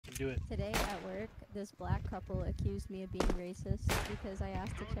do it. Today at work, this black couple accused me of being racist because I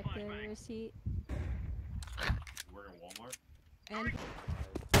asked to check their receipt. You work at Walmart? And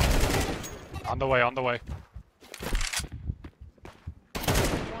On the way, on the way.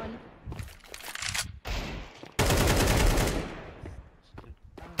 one.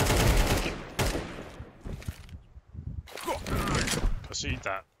 Let's eat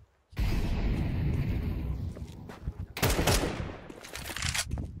that.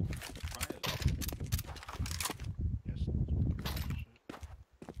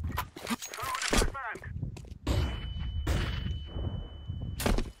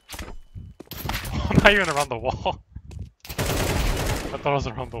 I'm not even around the wall. I thought I was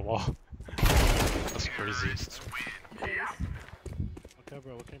around the wall. That's crazy. Okay,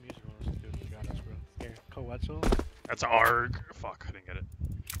 bro, what kind of music you want to listen to? You got us, bro. Here, what song? That's ARG. Fuck, I didn't get it.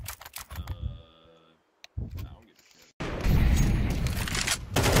 I don't give a shit.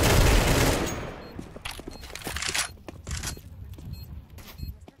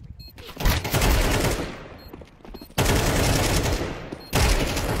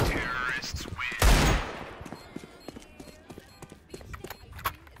 Terrorists win.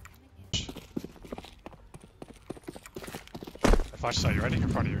 Flash sight, you ready? In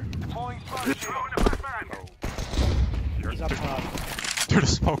front of you. Oh. You're, He's up top. through the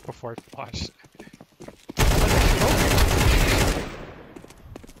smoke before it flashed.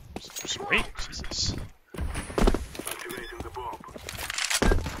 Just wait, Jesus.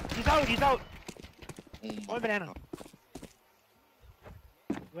 He's out, he's out! One banana.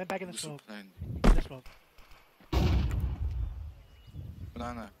 He went back in the smoke. In the smoke.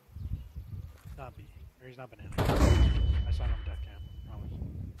 Banana. Not B. Or he's not banana. I saw him on death cam. Promise.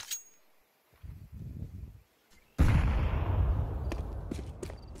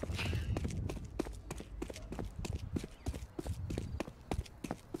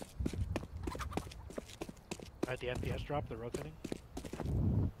 Alright, the FPS drop, the rotating.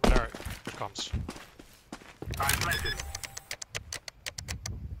 Alright, here comes. I'm planted.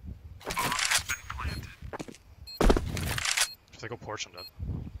 If they go porch, I'm dead.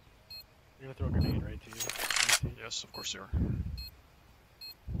 You're gonna throw a grenade right to you. Right to you. Yes, of course you are.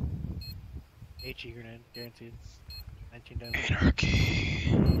 HE grenade, guaranteed. 19 damage.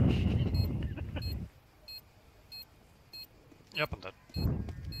 Anarchy. Yep, I'm dead.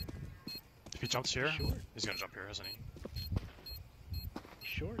 If he jumps here, Sure. he's gonna jump here, isn't he?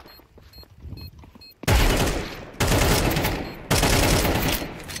 Short.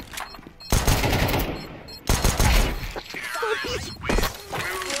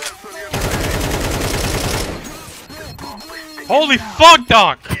 Holy fuck,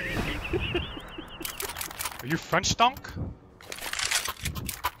 Donk! Are you French, Donk?